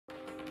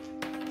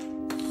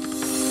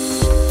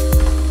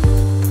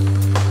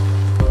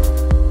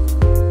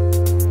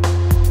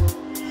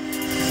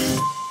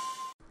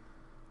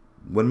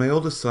When my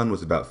oldest son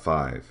was about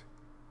 5,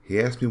 he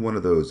asked me one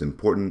of those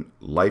important,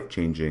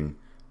 life-changing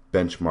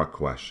benchmark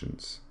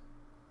questions.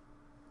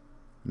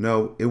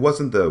 No, it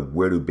wasn't the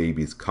 "where do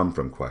babies come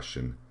from"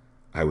 question.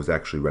 I was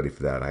actually ready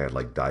for that. I had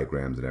like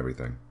diagrams and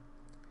everything.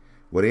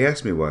 What he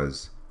asked me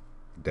was,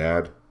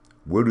 "Dad,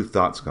 where do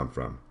thoughts come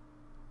from?"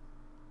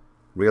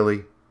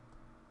 Really?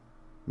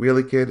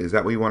 Really, kid? Is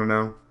that what you want to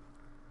know?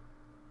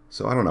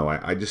 So I don't know.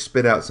 I just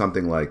spit out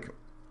something like,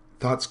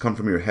 "Thoughts come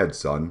from your head,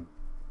 son."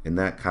 And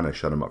that kind of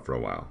shut him up for a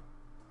while.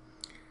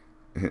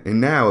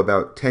 And now,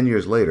 about 10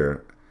 years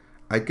later,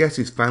 I guess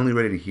he's finally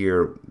ready to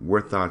hear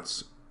where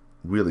thoughts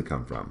really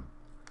come from.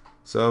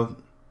 So,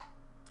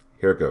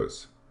 here it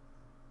goes.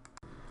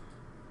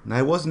 Now,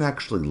 I wasn't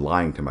actually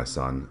lying to my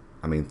son.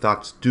 I mean,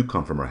 thoughts do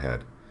come from our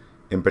head.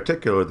 In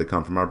particular, they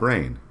come from our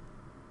brain.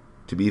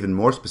 To be even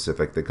more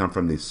specific, they come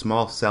from these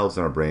small cells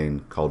in our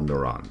brain called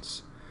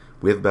neurons.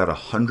 We have about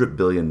 100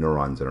 billion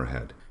neurons in our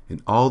head.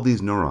 And all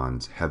these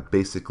neurons have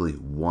basically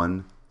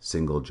one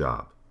single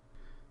job,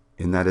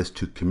 and that is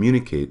to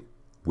communicate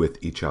with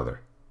each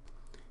other.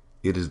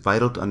 It is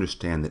vital to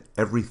understand that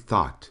every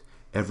thought,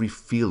 every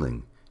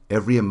feeling,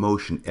 every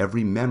emotion,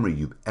 every memory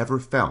you've ever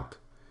felt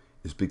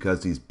is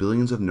because these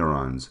billions of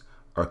neurons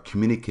are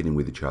communicating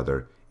with each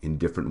other in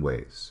different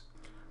ways.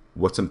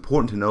 What's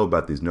important to know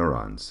about these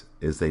neurons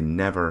is they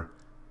never,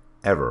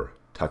 ever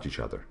touch each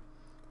other,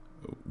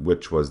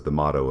 which was the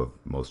motto of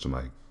most of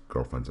my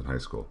girlfriends in high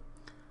school.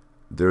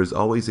 There is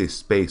always a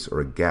space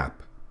or a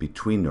gap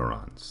between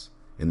neurons,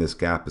 and this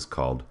gap is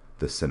called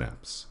the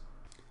synapse.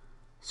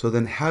 So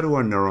then how do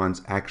our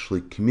neurons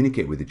actually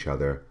communicate with each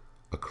other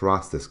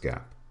across this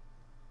gap?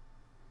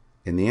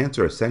 And the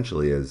answer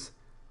essentially is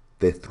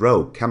they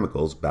throw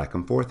chemicals back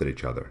and forth at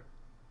each other.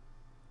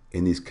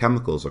 And these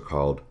chemicals are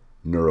called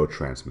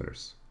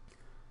neurotransmitters.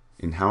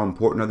 And how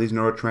important are these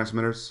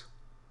neurotransmitters?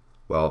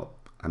 Well,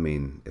 I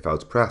mean, if I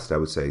was pressed, I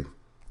would say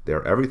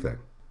they're everything.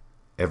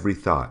 Every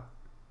thought,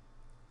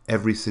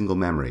 every single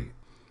memory,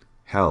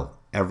 hell,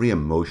 every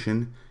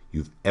emotion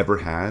you've ever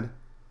had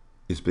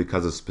is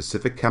because of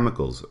specific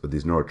chemicals or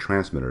these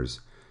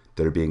neurotransmitters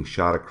that are being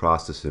shot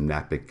across the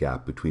synaptic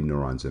gap between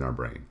neurons in our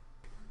brain.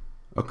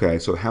 Okay,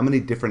 so how many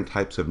different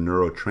types of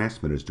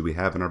neurotransmitters do we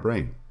have in our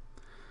brain?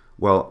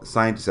 Well,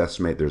 scientists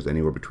estimate there's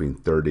anywhere between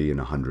 30 and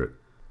 100,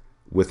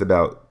 with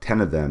about 10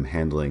 of them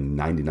handling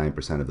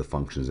 99% of the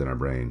functions in our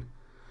brain.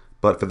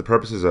 But for the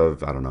purposes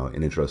of, I don't know,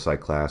 an intro psych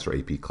class or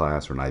AP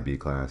class or an IB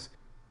class,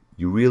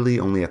 you really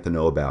only have to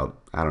know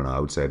about, I don't know, I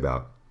would say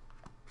about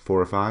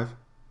 4 or 5.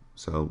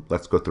 So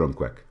let's go through them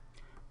quick.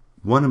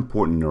 One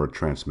important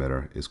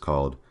neurotransmitter is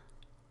called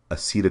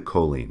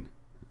acetylcholine.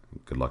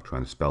 Good luck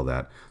trying to spell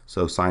that.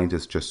 So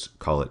scientists just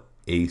call it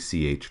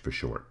ACH for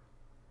short.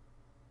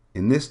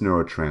 And this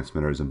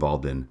neurotransmitter is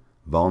involved in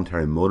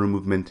voluntary motor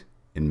movement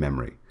and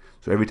memory.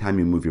 So every time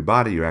you move your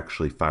body, you're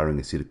actually firing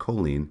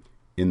acetylcholine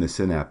in the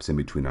synapse in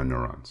between our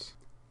neurons.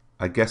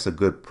 I guess a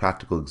good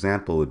practical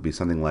example would be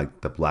something like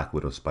the black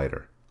widow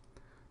spider.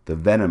 The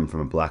venom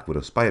from a black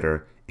widow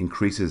spider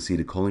increases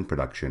acetylcholine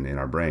production in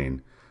our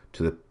brain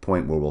to the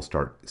point where we'll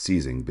start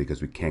seizing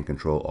because we can't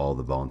control all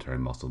the voluntary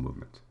muscle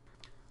movement.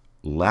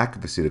 Lack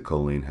of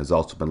acetylcholine has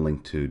also been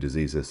linked to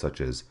diseases such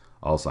as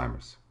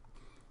Alzheimer's.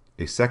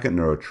 A second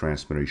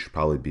neurotransmitter you should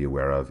probably be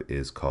aware of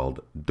is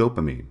called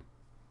dopamine.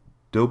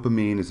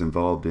 Dopamine is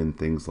involved in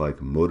things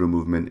like motor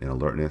movement and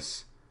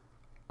alertness.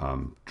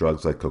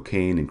 Drugs like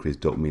cocaine increase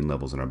dopamine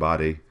levels in our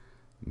body,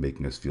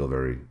 making us feel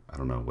very, I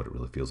don't know what it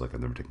really feels like. I've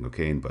never taken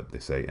cocaine, but they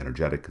say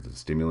energetic because it's a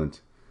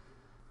stimulant.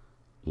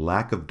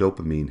 Lack of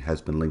dopamine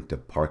has been linked to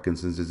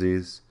Parkinson's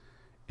disease,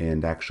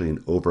 and actually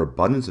an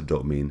overabundance of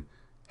dopamine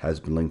has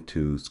been linked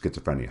to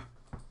schizophrenia.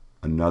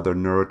 Another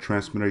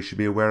neurotransmitter you should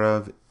be aware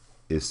of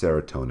is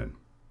serotonin.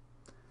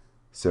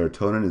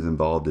 Serotonin is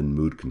involved in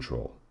mood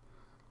control.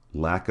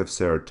 Lack of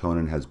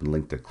serotonin has been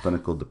linked to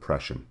clinical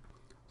depression.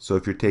 So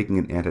if you're taking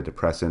an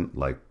antidepressant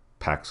like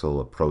Paxil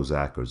or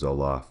Prozac or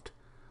Zoloft,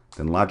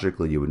 then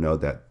logically you would know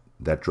that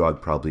that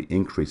drug probably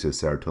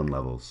increases serotonin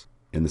levels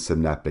in the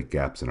synaptic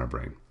gaps in our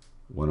brain.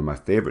 One of my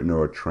favorite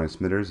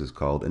neurotransmitters is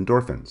called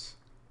endorphins.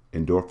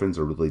 Endorphins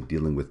are really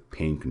dealing with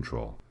pain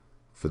control.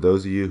 For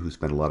those of you who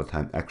spend a lot of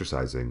time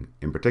exercising,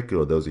 in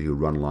particular those of you who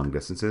run long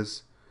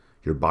distances,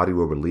 your body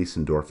will release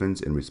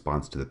endorphins in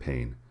response to the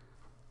pain.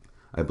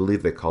 I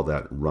believe they call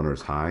that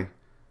runner's high.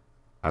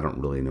 I don't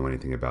really know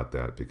anything about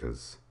that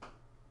because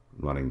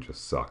running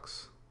just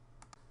sucks.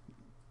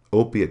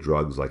 Opiate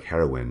drugs like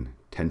heroin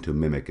tend to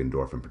mimic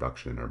endorphin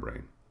production in our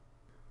brain.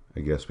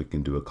 I guess we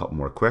can do a couple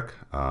more quick.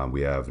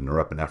 We have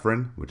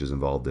norepinephrine, which is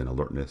involved in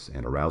alertness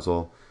and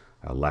arousal.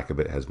 Lack of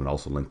it has been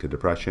also linked to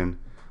depression.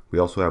 We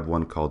also have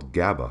one called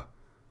GABA.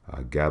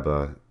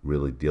 GABA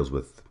really deals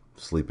with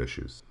sleep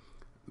issues.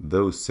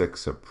 Those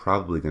 6 are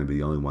probably going to be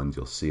the only ones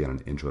you'll see on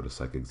an intro to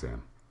psych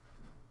exam.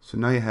 So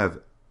now you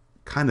have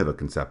kind of a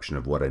conception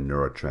of what a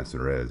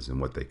neurotransmitter is and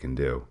what they can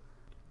do.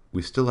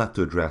 We still have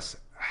to address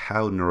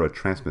how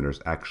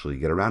neurotransmitters actually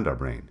get around our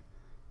brain.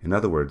 In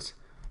other words,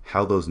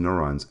 how those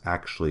neurons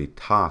actually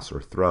toss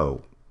or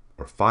throw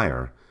or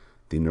fire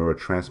the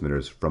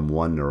neurotransmitters from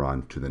one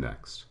neuron to the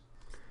next.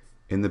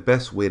 And the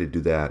best way to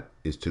do that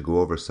is to go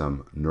over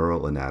some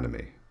neural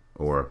anatomy,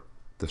 or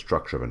the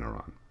structure of a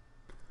neuron.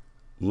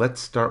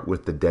 Let's start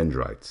with the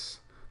dendrites.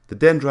 The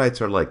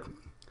dendrites are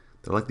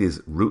they're like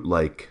these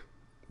root-like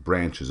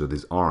branches or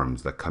these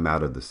arms that come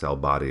out of the cell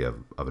body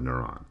of a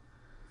neuron.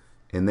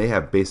 And they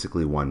have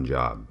basically one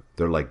job.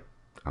 They're like,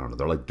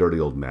 they're like dirty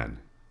old men.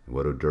 And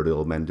what do dirty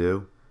old men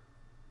do?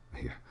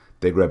 Yeah,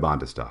 they grab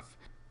onto stuff.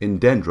 And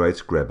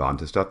dendrites grab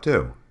onto stuff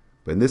too.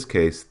 But in this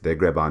case, they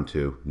grab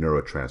onto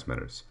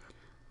neurotransmitters.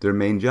 Their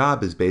main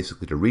job is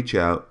basically to reach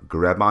out,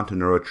 grab onto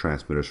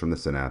neurotransmitters from the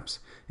synapse,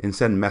 and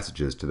send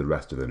messages to the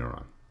rest of the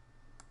neuron.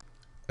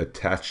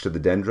 Attached to the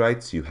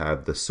dendrites, you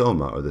have the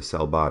soma, or the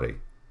cell body.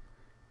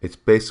 It's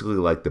basically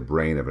like the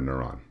brain of a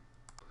neuron.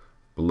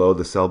 Below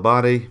the cell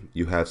body,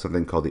 you have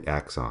something called the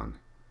axon.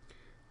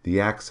 The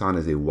axon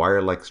is a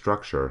wire-like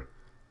structure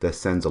that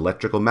sends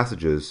electrical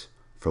messages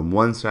from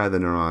one side of the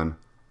neuron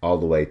all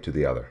the way to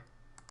the other.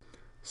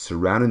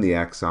 Surrounding the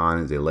axon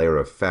is a layer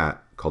of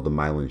fat called the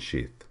myelin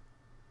sheath.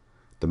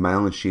 The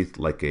myelin sheath,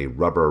 like a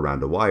rubber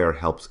around a wire,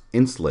 helps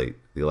insulate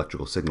the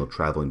electrical signal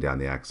traveling down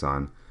the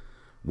axon.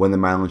 When the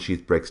myelin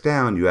sheath breaks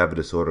down, you have a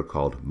disorder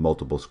called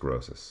multiple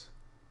sclerosis.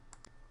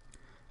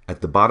 At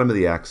the bottom of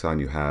the axon,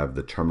 you have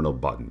the terminal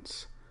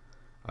buttons.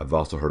 I've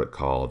also heard it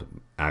called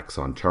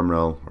axon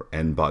terminal or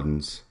end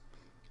buttons.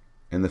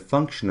 And the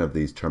function of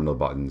these terminal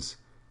buttons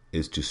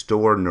is to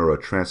store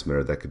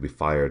neurotransmitter that could be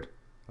fired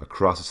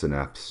across the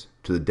synapse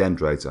to the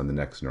dendrites on the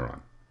next neuron.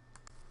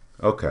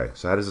 Okay,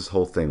 so how does this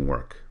whole thing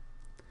work?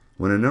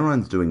 When a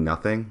neuron's doing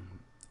nothing,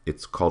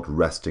 it's called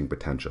resting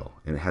potential,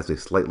 and it has a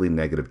slightly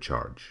negative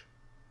charge.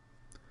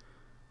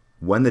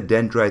 When the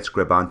dendrites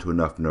grab onto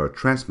enough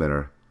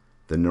neurotransmitter,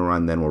 the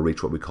neuron then will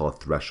reach what we call a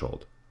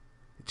threshold.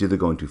 It's either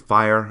going to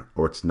fire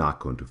or it's not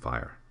going to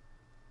fire.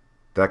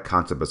 That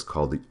concept is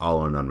called the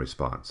Allornone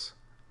Response.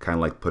 Kind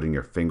of like putting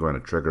your finger on a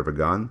trigger of a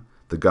gun.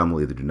 The gun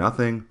will either do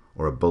nothing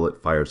or a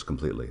bullet fires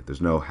completely.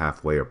 There's no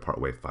halfway or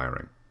partway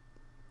firing.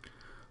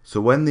 So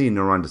when the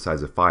neuron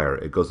decides to fire,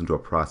 it goes into a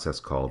process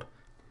called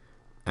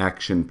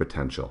action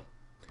potential.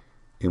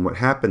 And what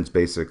happens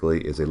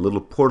basically is a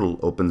little portal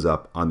opens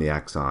up on the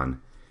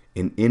axon,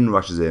 and in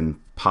rushes in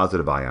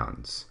positive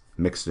ions,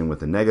 mixed in with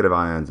the negative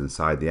ions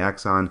inside the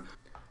axon,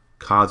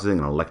 causing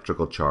an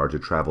electrical charge to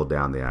travel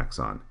down the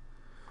axon.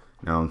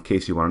 Now, in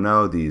case you want to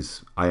know,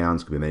 these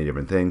ions can be many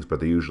different things, but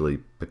they're usually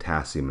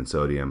potassium and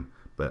sodium,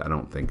 but I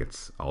don't think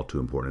it's all too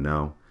important to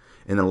know.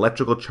 An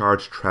electrical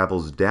charge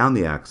travels down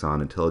the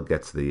axon until it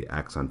gets to the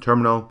axon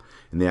terminal,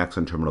 and the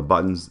axon terminal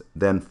buttons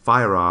then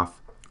fire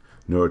off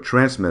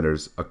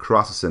neurotransmitters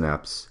across the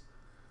synapse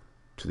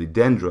to the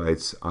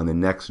dendrites on the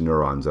next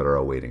neurons that are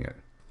awaiting it.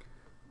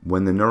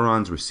 When the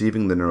neurons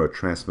receiving the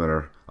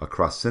neurotransmitter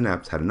across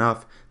synapse had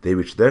enough, they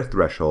reach their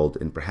threshold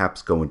and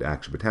perhaps go into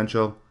action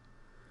potential.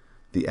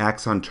 The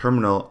axon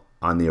terminal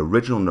on the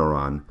original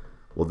neuron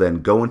will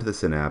then go into the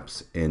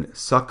synapse and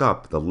suck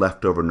up the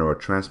leftover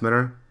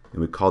neurotransmitter,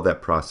 and we call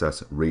that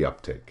process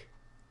reuptake.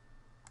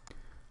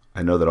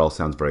 I know that all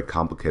sounds very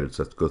complicated,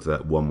 so let's go through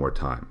that one more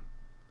time.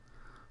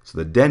 So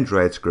the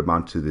dendrites grab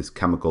onto these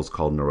chemicals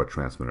called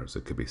neurotransmitters.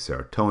 It could be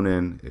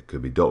serotonin, it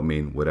could be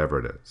dopamine, whatever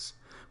it is.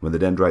 When the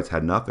dendrites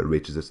had enough, it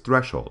reaches its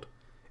threshold.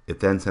 It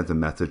then sends a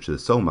message to the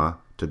soma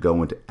to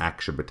go into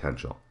action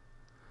potential.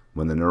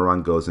 When the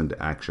neuron goes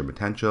into action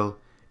potential,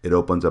 it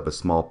opens up a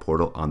small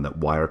portal on that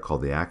wire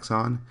called the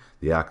axon.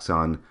 The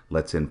axon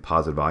lets in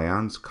positive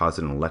ions,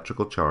 causing an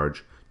electrical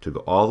charge to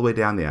go all the way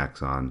down the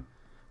axon.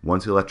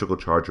 Once the electrical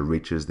charge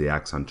reaches the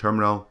axon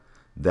terminal,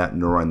 that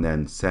neuron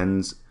then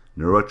sends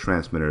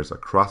neurotransmitters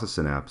across the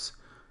synapse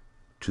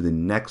to the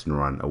next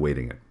neuron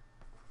awaiting it.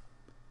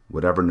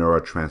 Whatever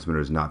neurotransmitter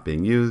is not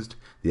being used,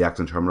 the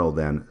axon terminal will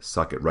then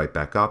suck it right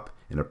back up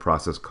in a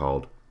process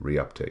called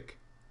reuptake.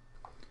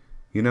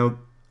 You know,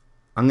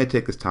 I'm going to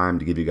take this time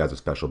to give you guys a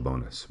special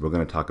bonus. We're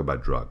going to talk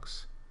about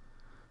drugs.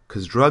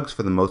 Because drugs,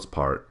 for the most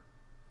part,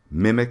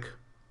 mimic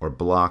or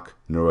block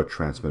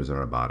neurotransmitters in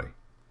our body.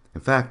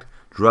 In fact,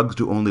 drugs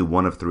do only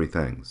one of three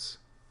things.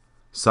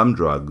 Some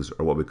drugs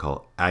are what we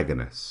call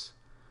agonists.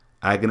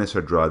 Agonists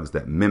are drugs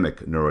that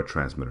mimic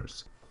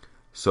neurotransmitters.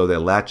 So they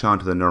latch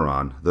onto the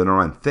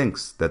neuron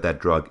thinks that that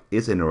drug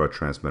is a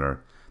neurotransmitter,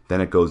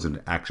 then it goes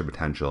into action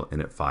potential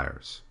and it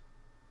fires.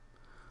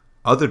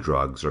 Other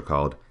drugs are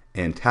called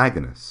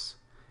antagonists.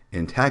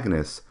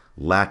 Antagonists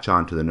latch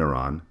onto the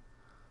neuron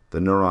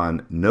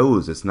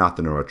knows it's not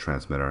the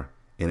neurotransmitter,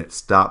 and it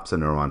stops the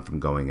neuron from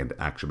going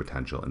into action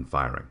potential and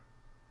firing.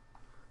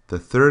 The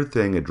third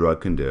thing a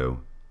drug can do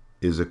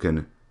is it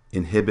can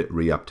inhibit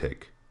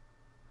reuptake.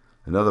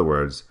 In other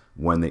words,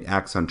 when the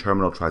axon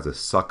terminal tries to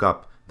suck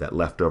up that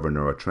leftover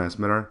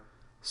neurotransmitter,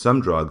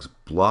 some drugs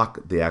block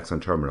the axon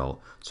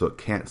terminal so it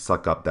can't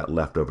suck up that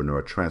leftover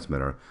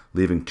neurotransmitter,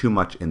 leaving too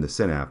much in the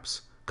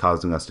synapse,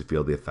 causing us to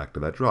feel the effect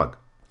of that drug.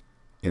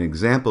 An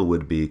example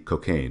would be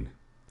cocaine.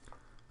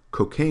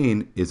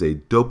 Cocaine is a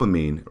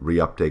dopamine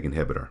reuptake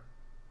inhibitor.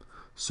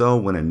 So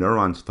when a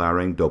neuron's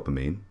firing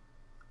dopamine,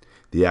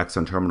 the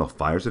axon terminal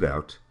fires it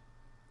out,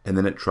 and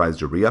then it tries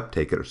to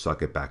reuptake it or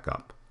suck it back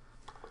up.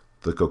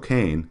 The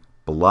cocaine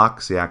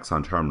blocks the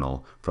axon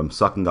terminal from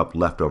sucking up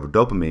leftover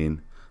dopamine,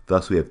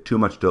 thus we have too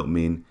much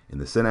dopamine in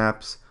the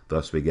synapse,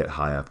 thus we get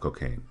high off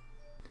cocaine.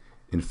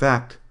 In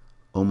fact,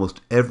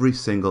 almost every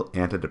single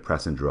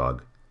antidepressant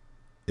drug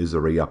is a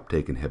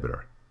reuptake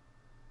inhibitor.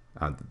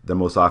 They're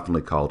most often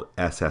called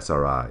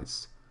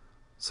SSRIs,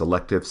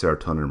 selective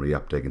serotonin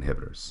reuptake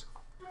inhibitors.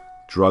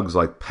 Drugs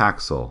like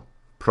Paxil,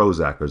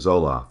 Prozac, or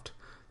Zoloft,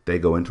 they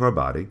go into our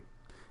body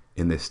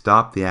and they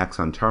stop the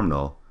axon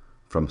terminal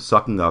from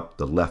sucking up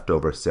the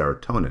leftover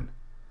serotonin.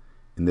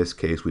 In this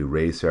case, we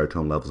raise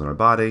serotonin levels in our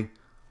body,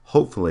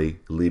 hopefully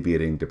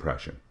alleviating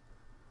depression.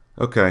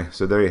 Okay,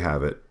 so there you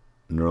have it.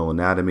 Neural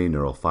anatomy,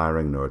 neural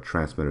firing,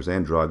 neurotransmitters,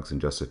 and drugs in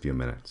just a few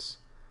minutes.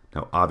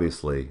 Now,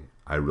 obviously,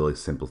 I really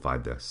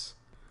simplified this.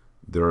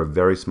 There are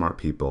very smart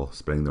people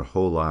spending their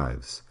whole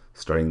lives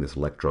studying this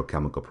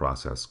electrochemical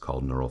process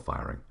called neural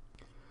firing.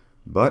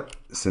 But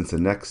since the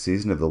next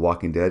season of The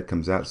Walking Dead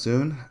comes out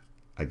soon,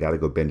 I gotta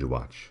go binge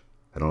watch.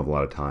 I don't have a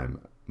lot of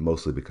time,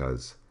 mostly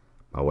because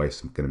my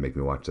wife's gonna make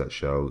me watch that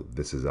show,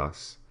 This Is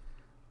Us.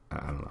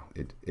 I don't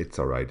know, it's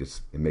alright,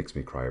 it makes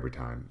me cry every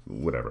time,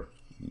 whatever.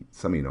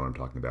 Some of you know what I'm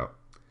talking about.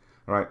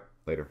 Alright,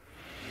 later.